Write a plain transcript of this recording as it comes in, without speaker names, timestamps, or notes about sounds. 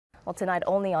Well, tonight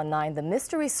only on 9, the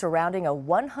mystery surrounding a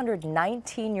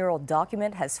 119-year-old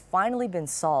document has finally been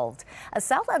solved. A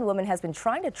Southland woman has been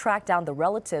trying to track down the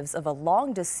relatives of a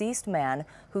long-deceased man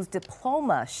whose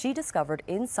diploma she discovered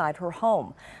inside her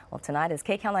home. Well, tonight, as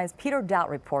KCAL 9's Peter Doubt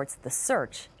reports, the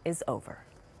search is over.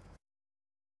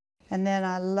 And then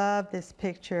I love this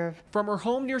picture of... From her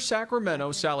home near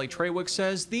Sacramento, Sally Trawick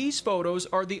says these photos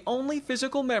are the only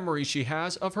physical memory she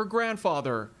has of her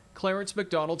grandfather, Clarence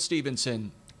McDonald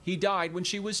Stevenson. He died when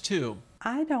she was 2.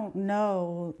 I don't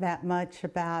know that much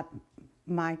about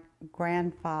my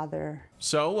grandfather.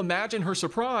 So imagine her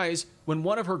surprise when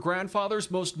one of her grandfather's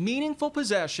most meaningful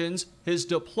possessions, his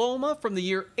diploma from the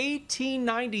year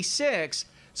 1896,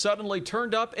 suddenly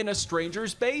turned up in a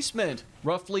stranger's basement,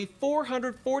 roughly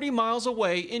 440 miles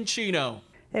away in Chino.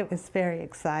 It was very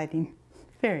exciting,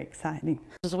 very exciting.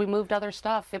 As we moved other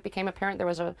stuff, it became apparent there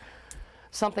was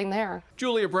something there.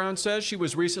 Julia Brown says she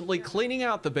was recently cleaning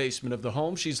out the basement of the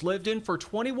home she's lived in for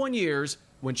 21 years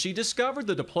when she discovered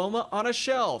the diploma on a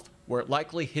shelf where it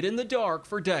likely hid in the dark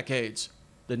for decades.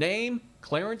 The name,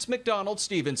 Clarence McDonald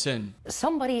Stevenson.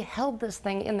 Somebody held this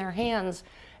thing in their hands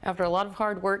after a lot of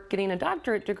hard work getting a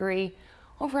doctorate degree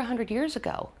over 100 years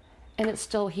ago, and it's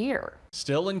still here.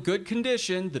 Still in good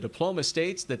condition, the diploma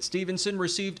states that Stevenson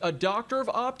received a Doctor of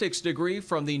Optics degree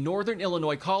from the Northern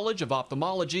Illinois College of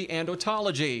Ophthalmology and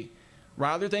Otology.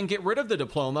 Rather than get rid of the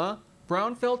diploma,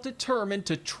 Brown felt determined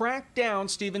to track down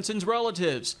Stevenson's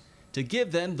relatives to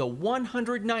give them the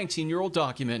 119-year-old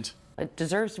document. It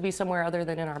deserves to be somewhere other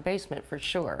than in our basement for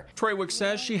sure. Trawick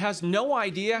says she has no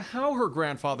idea how her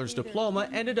grandfather's diploma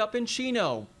ended up in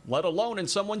Chino, let alone in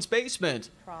someone's basement.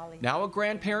 Now a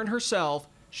grandparent herself,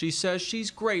 she says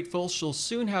she's grateful she'll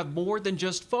soon have more than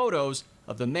just photos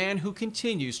of the man who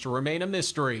continues to remain a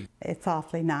mystery. It's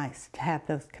awfully nice to have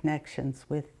those connections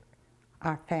with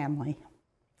our family.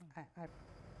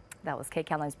 That was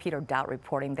KCAL 9's Peter Doubt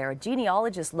reporting there. A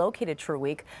genealogist located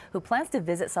Trawick who plans to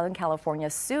visit Southern California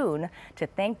soon to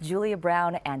thank Julia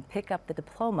Brown and pick up the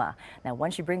diploma. Now,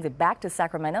 once she brings it back to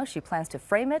Sacramento, she plans to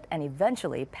frame it and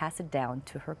eventually pass it down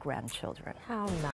to her grandchildren. How nice.